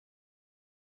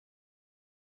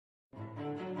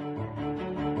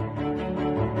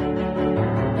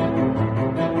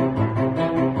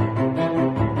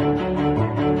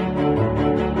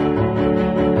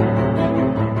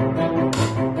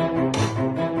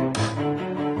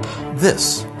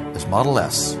This is Model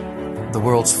S, the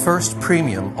world's first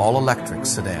premium all-electric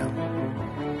sedan.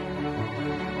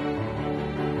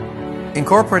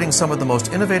 Incorporating some of the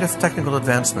most innovative technical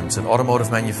advancements in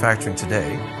automotive manufacturing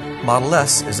today, Model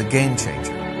S is a game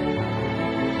changer.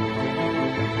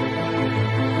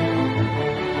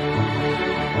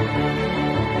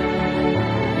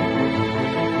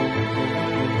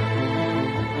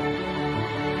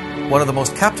 One of the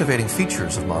most captivating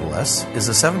features of Model S is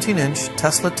the 17-inch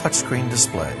Tesla touchscreen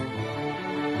display.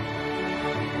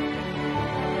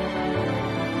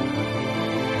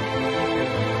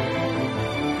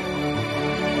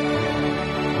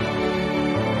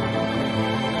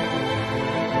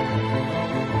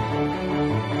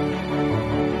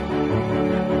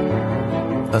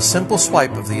 A simple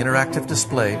swipe of the interactive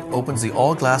display opens the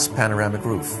all-glass panoramic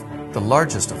roof, the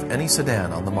largest of any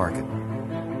sedan on the market.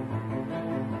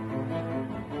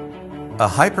 A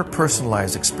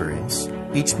hyper-personalized experience,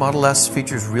 each Model S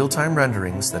features real-time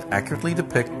renderings that accurately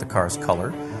depict the car's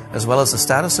color, as well as the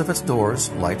status of its doors,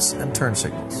 lights, and turn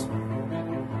signals.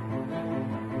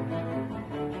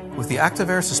 With the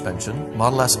active air suspension,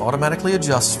 Model S automatically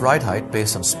adjusts ride height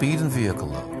based on speed and vehicle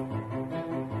load.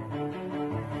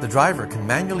 The driver can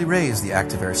manually raise the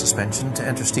active air suspension to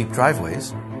enter steep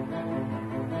driveways,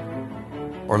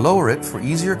 or lower it for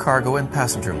easier cargo and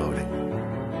passenger loading.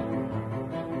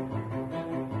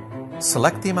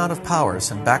 Select the amount of power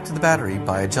sent back to the battery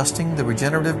by adjusting the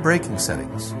regenerative braking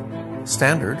settings.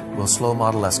 Standard will slow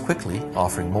Model S quickly,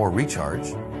 offering more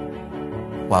recharge,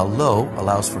 while Low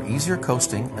allows for easier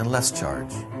coasting and less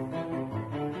charge.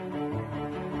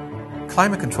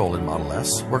 Climate control in Model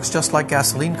S works just like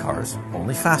gasoline cars,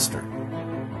 only faster.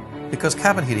 Because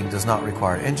cabin heating does not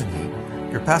require engine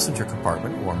heat, your passenger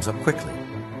compartment warms up quickly.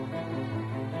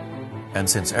 And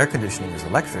since air conditioning is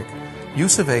electric,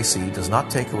 use of AC does not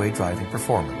take away driving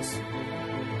performance.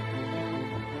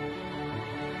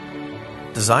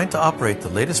 Designed to operate the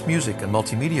latest music and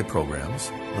multimedia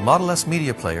programs, the Model S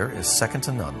media player is second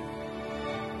to none.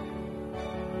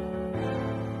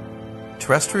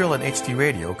 Terrestrial and HD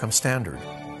radio come standard,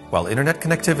 while internet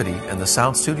connectivity and the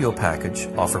Sound Studio package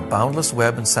offer boundless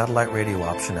web and satellite radio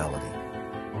optionality.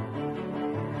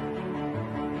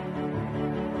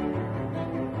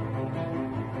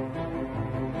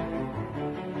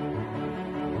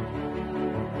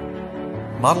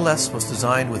 Model S was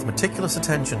designed with meticulous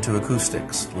attention to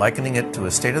acoustics, likening it to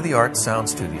a state-of-the-art sound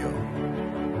studio.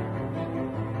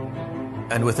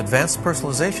 And with advanced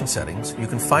personalization settings, you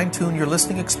can fine-tune your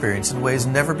listening experience in ways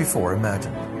never before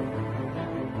imagined.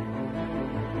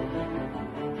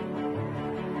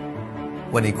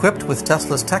 When equipped with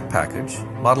Tesla's tech package,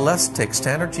 Model S takes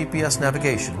standard GPS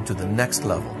navigation to the next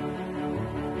level.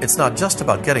 It's not just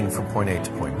about getting from point A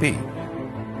to point B.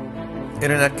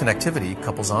 Internet connectivity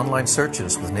couples online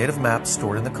searches with native maps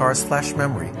stored in the car's flash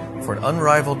memory for an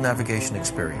unrivaled navigation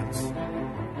experience.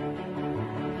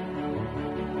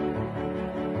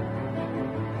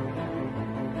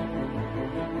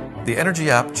 The Energy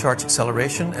app charts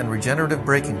acceleration and regenerative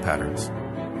braking patterns,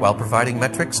 while providing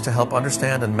metrics to help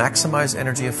understand and maximize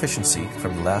energy efficiency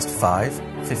from the last 5,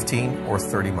 15, or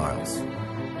 30 miles.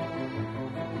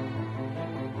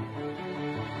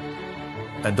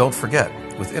 And don't forget,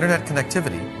 with internet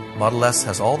connectivity, Model S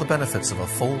has all the benefits of a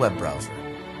full web browser.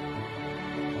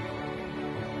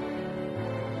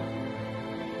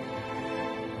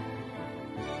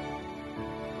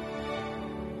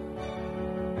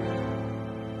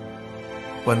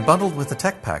 When bundled with the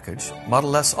tech package,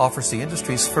 Model S offers the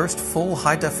industry's first full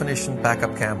high-definition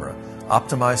backup camera,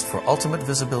 optimized for ultimate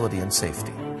visibility and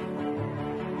safety.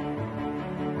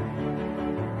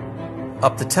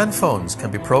 Up to 10 phones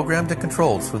can be programmed and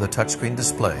controlled through the touchscreen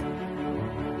display,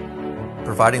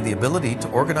 providing the ability to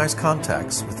organize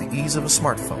contacts with the ease of a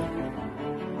smartphone.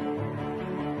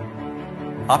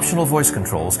 Optional voice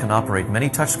controls can operate many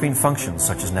touchscreen functions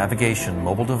such as navigation,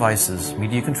 mobile devices,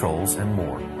 media controls, and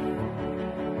more.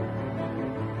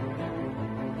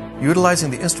 Utilizing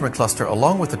the instrument cluster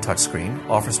along with the touchscreen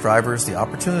offers drivers the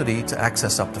opportunity to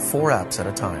access up to 4 apps at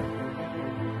a time.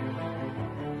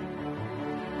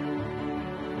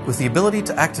 With the ability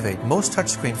to activate most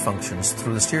touchscreen functions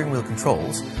through the steering wheel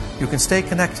controls, you can stay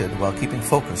connected while keeping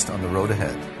focused on the road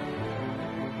ahead.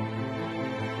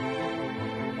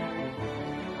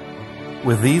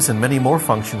 With these and many more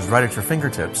functions right at your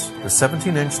fingertips, the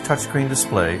 17-inch touchscreen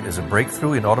display is a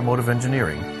breakthrough in automotive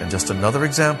engineering and just another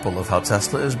example of how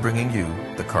Tesla is bringing you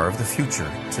the car of the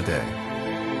future today.